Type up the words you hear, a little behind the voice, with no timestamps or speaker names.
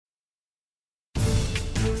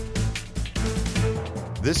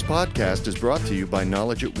This podcast is brought to you by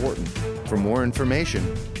Knowledge at Wharton. For more information,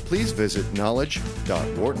 please visit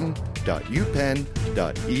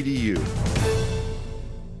knowledge.wharton.upenn.edu.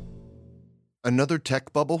 Another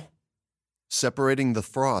tech bubble? Separating the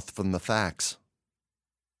froth from the facts.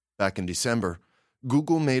 Back in December,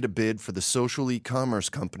 Google made a bid for the social e-commerce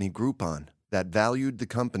company Groupon that valued the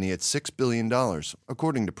company at $6 billion,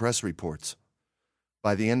 according to press reports.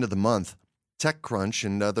 By the end of the month, TechCrunch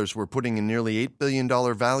and others were putting a nearly $8 billion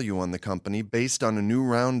value on the company based on a new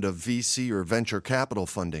round of VC or venture capital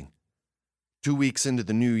funding. 2 weeks into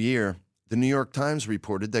the new year, the New York Times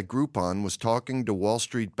reported that Groupon was talking to Wall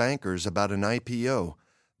Street bankers about an IPO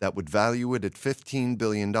that would value it at $15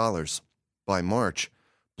 billion. By March,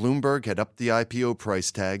 Bloomberg had upped the IPO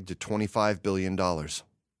price tag to $25 billion.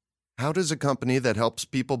 How does a company that helps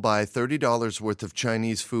people buy $30 worth of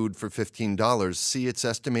Chinese food for $15 see its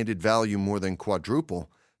estimated value more than quadruple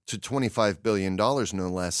to $25 billion, no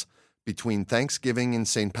less, between Thanksgiving and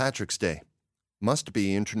St. Patrick's Day? Must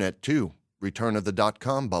be Internet 2, return of the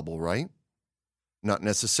dot-com bubble, right? Not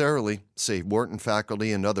necessarily, say Wharton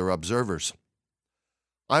faculty and other observers.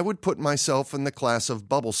 I would put myself in the class of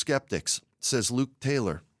bubble skeptics, says Luke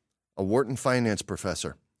Taylor, a Wharton finance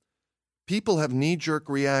professor. People have knee-jerk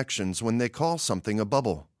reactions when they call something a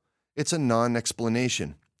bubble. It's a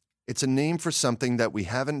non-explanation. It's a name for something that we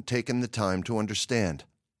haven't taken the time to understand.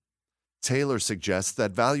 Taylor suggests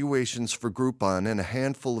that valuations for Groupon and a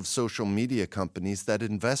handful of social media companies that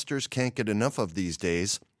investors can't get enough of these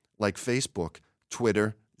days, like Facebook,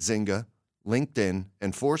 Twitter, Zynga, LinkedIn,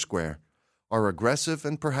 and Foursquare, are aggressive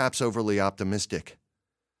and perhaps overly optimistic.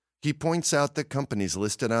 He points out that companies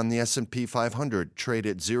listed on the S&P 500 trade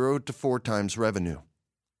at 0 to 4 times revenue.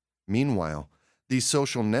 Meanwhile, these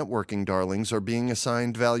social networking darlings are being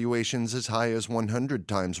assigned valuations as high as 100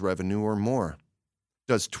 times revenue or more.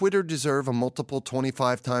 Does Twitter deserve a multiple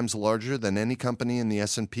 25 times larger than any company in the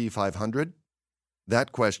S&P 500?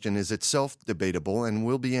 That question is itself debatable and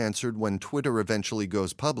will be answered when Twitter eventually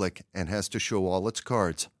goes public and has to show all its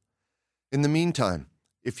cards. In the meantime,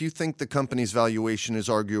 if you think the company's valuation is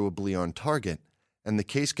arguably on target, and the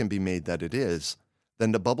case can be made that it is,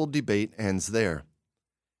 then the bubble debate ends there.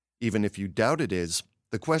 Even if you doubt it is,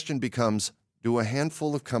 the question becomes, do a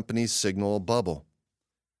handful of companies signal a bubble?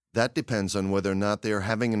 That depends on whether or not they are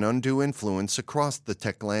having an undue influence across the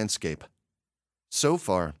tech landscape. So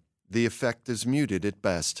far, the effect is muted at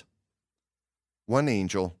best. One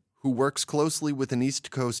angel, who works closely with an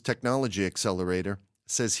East Coast technology accelerator,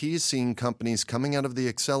 says he is seeing companies coming out of the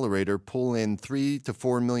accelerator pull in $3 to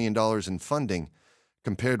 $4 million in funding,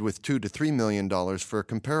 compared with $2 to $3 million for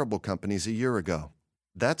comparable companies a year ago.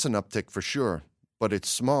 That's an uptick for sure, but it's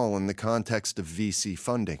small in the context of VC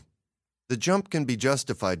funding. The jump can be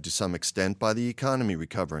justified to some extent by the economy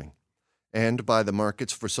recovering, and by the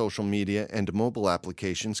markets for social media and mobile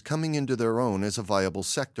applications coming into their own as a viable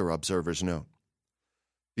sector, observers note.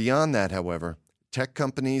 Beyond that, however, tech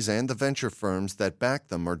companies and the venture firms that back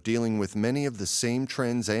them are dealing with many of the same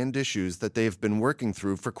trends and issues that they have been working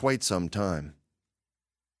through for quite some time.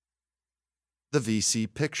 The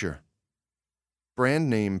VC picture. Brand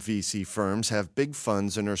name VC firms have big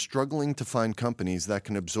funds and are struggling to find companies that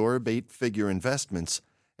can absorb 8-figure investments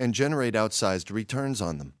and generate outsized returns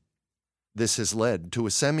on them. This has led to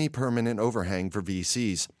a semi-permanent overhang for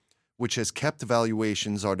VCs, which has kept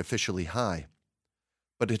valuations artificially high.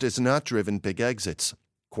 But it has not driven big exits,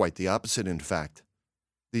 quite the opposite in fact.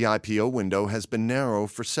 The IPO window has been narrow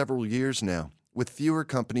for several years now, with fewer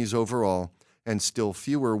companies overall and still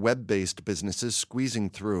fewer web-based businesses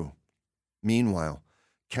squeezing through. Meanwhile,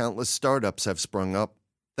 countless startups have sprung up,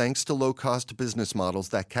 thanks to low-cost business models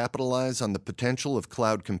that capitalize on the potential of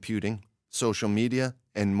cloud computing, social media,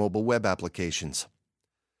 and mobile web applications.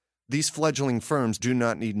 These fledgling firms do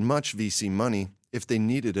not need much VC money, if they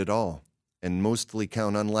need it at all, and mostly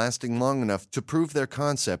count on lasting long enough to prove their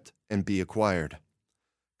concept and be acquired.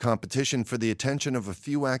 Competition for the attention of a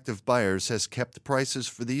few active buyers has kept prices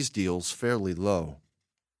for these deals fairly low.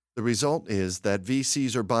 The result is that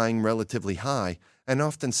VCs are buying relatively high and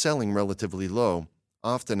often selling relatively low,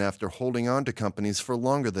 often after holding on to companies for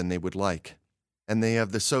longer than they would like, and they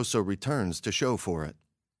have the so-so returns to show for it.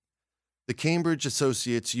 The Cambridge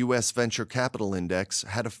Associates U.S. Venture Capital Index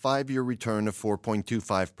had a 5-year return of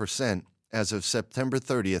 4.25%, as of September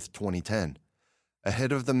 30th, 2010,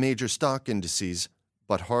 ahead of the major stock indices,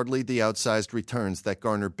 but hardly the outsized returns that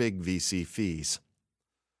garner big VC fees.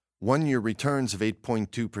 1-year returns of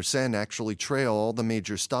 8.2% actually trail all the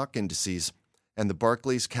major stock indices and the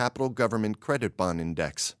Barclays Capital Government Credit Bond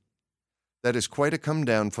Index. That is quite a come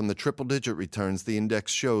down from the triple-digit returns the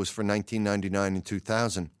index shows for 1999 and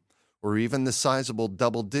 2000, or even the sizable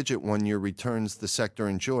double-digit one-year returns the sector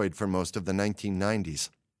enjoyed for most of the 1990s.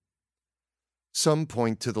 Some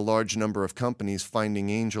point to the large number of companies finding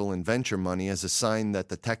angel and venture money as a sign that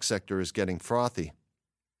the tech sector is getting frothy.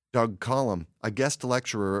 Doug Collum, a guest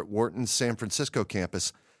lecturer at Wharton's San Francisco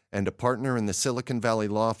campus and a partner in the Silicon Valley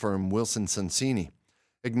law firm Wilson Sonsini,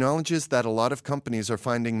 acknowledges that a lot of companies are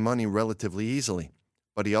finding money relatively easily,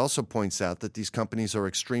 but he also points out that these companies are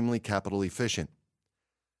extremely capital efficient.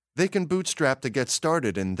 They can bootstrap to get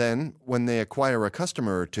started and then, when they acquire a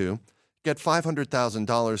customer or two, get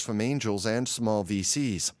 $500,000 from angels and small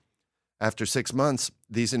VCs. After 6 months,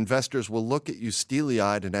 these investors will look at you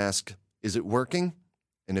steely-eyed and ask, "Is it working?"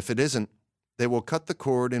 And if it isn't, they will cut the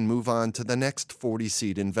cord and move on to the next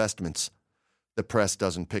 40-seed investments. The press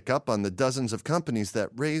doesn't pick up on the dozens of companies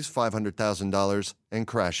that raise $500,000 and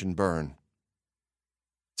crash and burn.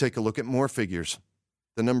 Take a look at more figures.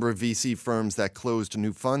 The number of VC firms that closed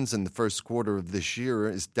new funds in the first quarter of this year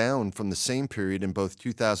is down from the same period in both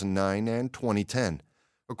 2009 and 2010,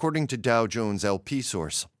 according to Dow Jones LP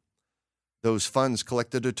Source. Those funds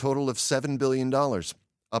collected a total of $7 billion,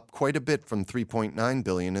 up quite a bit from $3.9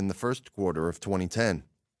 billion in the first quarter of 2010.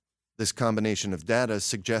 This combination of data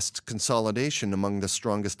suggests consolidation among the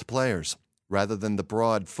strongest players, rather than the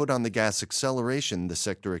broad foot-on-the-gas acceleration the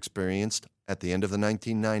sector experienced at the end of the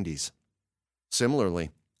 1990s.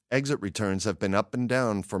 Similarly, exit returns have been up and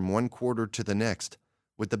down from one quarter to the next,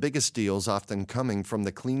 with the biggest deals often coming from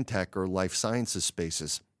the clean tech or life sciences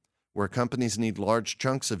spaces, where companies need large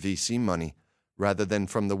chunks of VC money rather than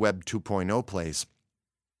from the Web 2.0 plays.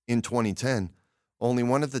 In 2010, only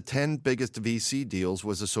one of the 10 biggest VC deals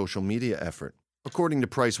was a social media effort, according to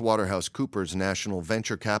PricewaterhouseCoopers' National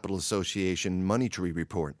Venture Capital Association Money Tree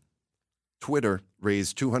report. Twitter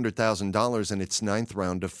raised $200,000 in its 9th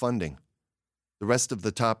round of funding. The rest of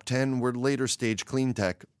the top 10 were later-stage clean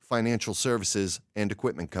tech, financial services, and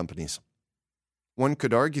equipment companies. One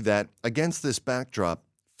could argue that, against this backdrop,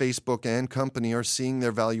 Facebook and company are seeing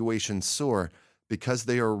their valuations soar because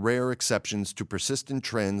they are rare exceptions to persistent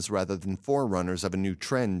trends rather than forerunners of a new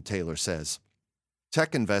trend, Taylor says.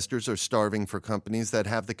 Tech investors are starving for companies that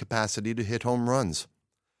have the capacity to hit home runs.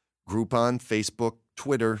 Groupon, Facebook,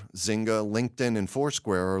 Twitter, Zynga, LinkedIn, and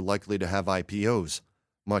Foursquare are likely to have IPOs.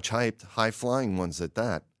 Much hyped, high-flying ones at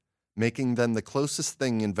that, making them the closest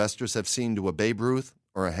thing investors have seen to a Babe Ruth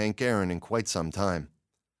or a Hank Aaron in quite some time.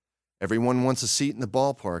 Everyone wants a seat in the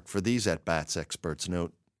ballpark for these at-bats, experts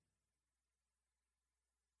note.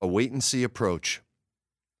 A wait-and-see approach.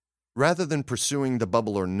 Rather than pursuing the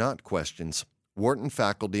bubble or not questions, Wharton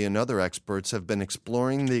faculty and other experts have been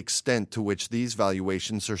exploring the extent to which these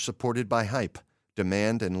valuations are supported by hype,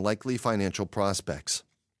 demand, and likely financial prospects.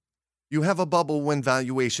 You have a bubble when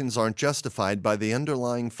valuations aren't justified by the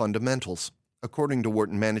underlying fundamentals, according to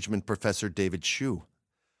Wharton management professor David Hsu.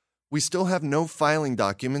 We still have no filing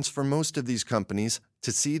documents for most of these companies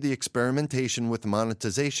to see the experimentation with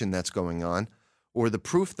monetization that's going on, or the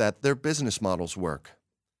proof that their business models work.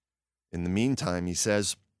 In the meantime, he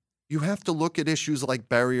says, you have to look at issues like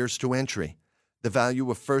barriers to entry, the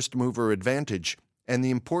value of first-mover advantage, and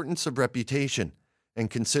the importance of reputation, and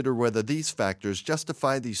consider whether these factors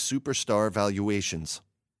justify these superstar valuations.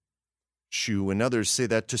 Hsu and others say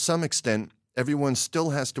that to some extent, everyone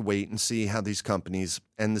still has to wait and see how these companies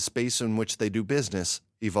and the space in which they do business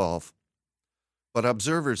evolve. But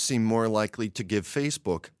observers seem more likely to give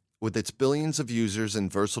Facebook, with its billions of users and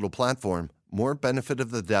versatile platform, more benefit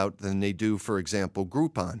of the doubt than they do, for example,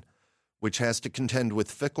 Groupon, which has to contend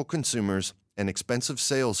with fickle consumers, an expensive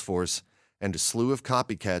sales force, and a slew of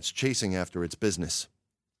copycats chasing after its business.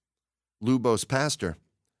 Lubos Pastor,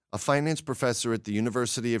 a finance professor at the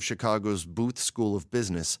University of Chicago's Booth School of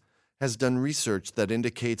Business, has done research that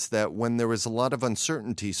indicates that when there is a lot of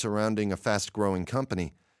uncertainty surrounding a fast-growing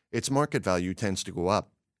company, its market value tends to go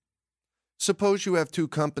up. Suppose you have two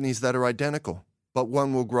companies that are identical, but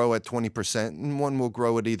one will grow at 20% and one will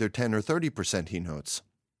grow at either 10 or 30%, he notes.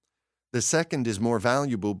 The second is more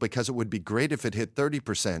valuable because it would be great if it hit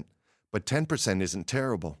 30%, but 10% isn't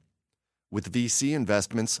terrible. With VC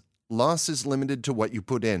investments, loss is limited to what you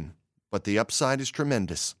put in, but the upside is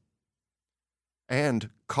tremendous. And,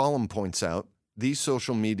 Collum points out, these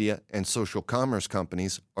social media and social commerce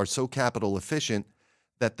companies are so capital efficient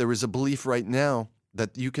that there is a belief right now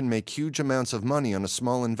that you can make huge amounts of money on a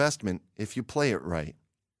small investment if you play it right.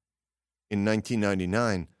 In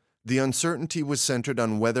 1999, the uncertainty was centered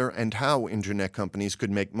on whether and how internet companies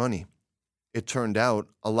could make money. It turned out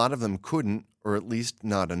a lot of them couldn't, or at least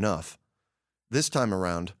not enough. This time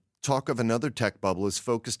around, talk of another tech bubble is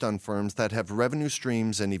focused on firms that have revenue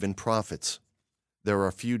streams and even profits. There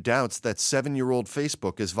are few doubts that 7-year-old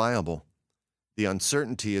Facebook is viable. The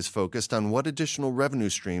uncertainty is focused on what additional revenue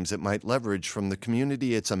streams it might leverage from the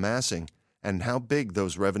community it's amassing and how big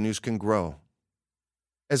those revenues can grow.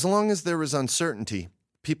 As long as there is uncertainty,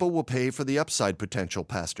 people will pay for the upside potential,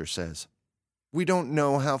 Pastor says. We don't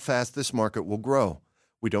know how fast this market will grow.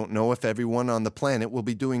 We don't know if everyone on the planet will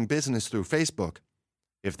be doing business through Facebook.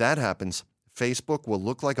 If that happens, Facebook will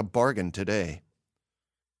look like a bargain today.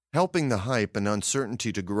 Helping the hype and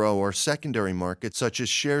uncertainty to grow are secondary markets such as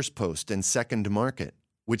SharesPost and Second Market,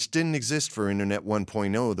 which didn't exist for Internet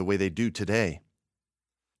 1.0 the way they do today.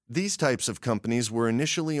 These types of companies were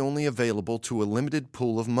initially only available to a limited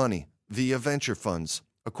pool of money via venture funds,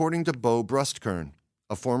 according to Bo Brustkern,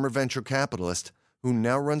 a former venture capitalist who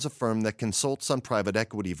now runs a firm that consults on private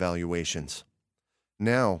equity valuations.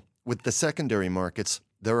 Now, with the secondary markets,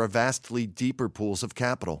 there are vastly deeper pools of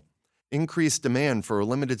capital. Increased demand for a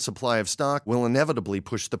limited supply of stock will inevitably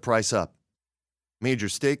push the price up. Major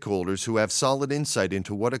stakeholders who have solid insight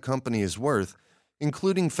into what a company is worth,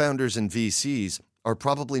 including founders and VCs, are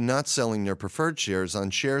probably not selling their preferred shares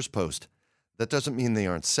on SharesPost. That doesn't mean they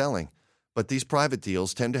aren't selling, but these private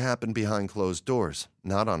deals tend to happen behind closed doors,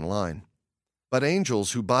 not online. But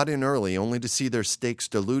angels who bought in early only to see their stakes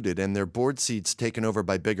diluted and their board seats taken over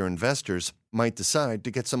by bigger investors might decide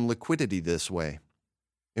to get some liquidity this way.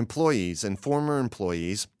 Employees and former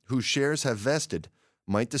employees whose shares have vested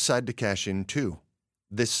might decide to cash in too.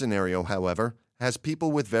 This scenario, however, has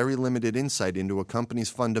people with very limited insight into a company's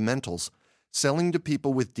fundamentals selling to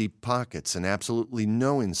people with deep pockets and absolutely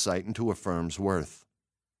no insight into a firm's worth.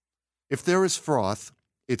 If there is froth,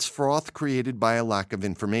 it's froth created by a lack of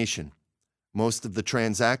information. Most of the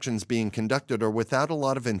transactions being conducted are without a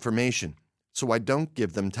lot of information, so I don't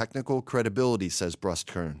give them technical credibility, says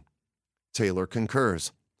Brustkern. Taylor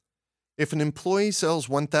concurs. If an employee sells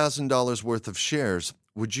 $1,000 worth of shares,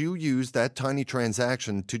 would you use that tiny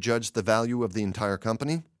transaction to judge the value of the entire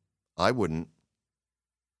company? I wouldn't.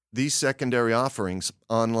 These secondary offerings,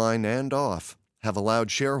 online and off, have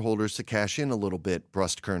allowed shareholders to cash in a little bit,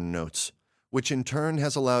 Brustkern notes, which in turn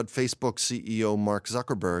has allowed Facebook CEO Mark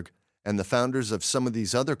Zuckerberg and the founders of some of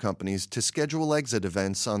these other companies to schedule exit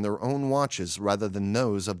events on their own watches rather than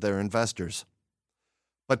those of their investors.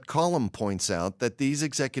 But Collum points out that these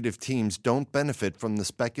executive teams don't benefit from the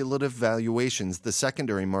speculative valuations the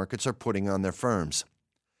secondary markets are putting on their firms.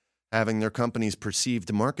 Having their company's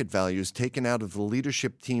perceived market values taken out of the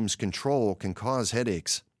leadership team's control can cause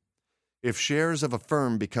headaches. If shares of a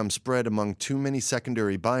firm become spread among too many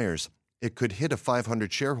secondary buyers, it could hit a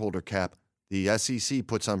 500 shareholder cap the SEC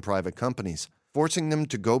puts on private companies, forcing them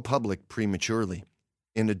to go public prematurely.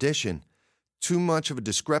 In addition, too much of a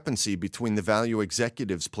discrepancy between the value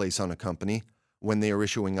executives place on a company, when they are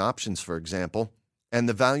issuing options, for example, and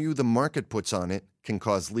the value the market puts on it can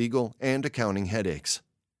cause legal and accounting headaches.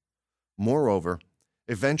 Moreover,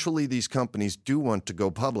 eventually these companies do want to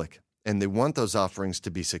go public, and they want those offerings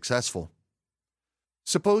to be successful.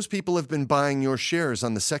 Suppose people have been buying your shares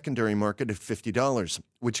on the secondary market at $50,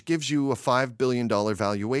 which gives you a $5 billion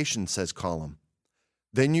valuation, says Collum.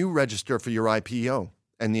 Then you register for your IPO,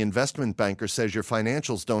 and the investment banker says your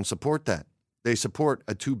financials don't support that. They support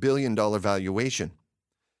a $2 billion valuation.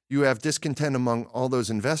 You have discontent among all those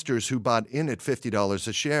investors who bought in at $50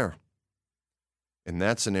 a share. In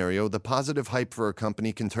that scenario, the positive hype for a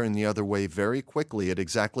company can turn the other way very quickly at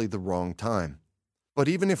exactly the wrong time. But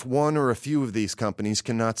even if one or a few of these companies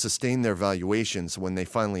cannot sustain their valuations when they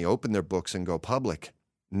finally open their books and go public,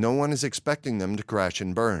 no one is expecting them to crash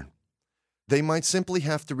and burn. They might simply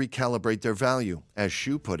have to recalibrate their value, as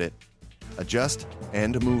Shu put it, adjust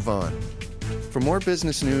and move on. For more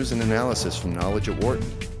business news and analysis from Knowledge at Wharton,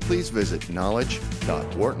 please visit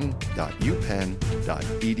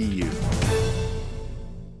knowledge.wharton.upenn.edu.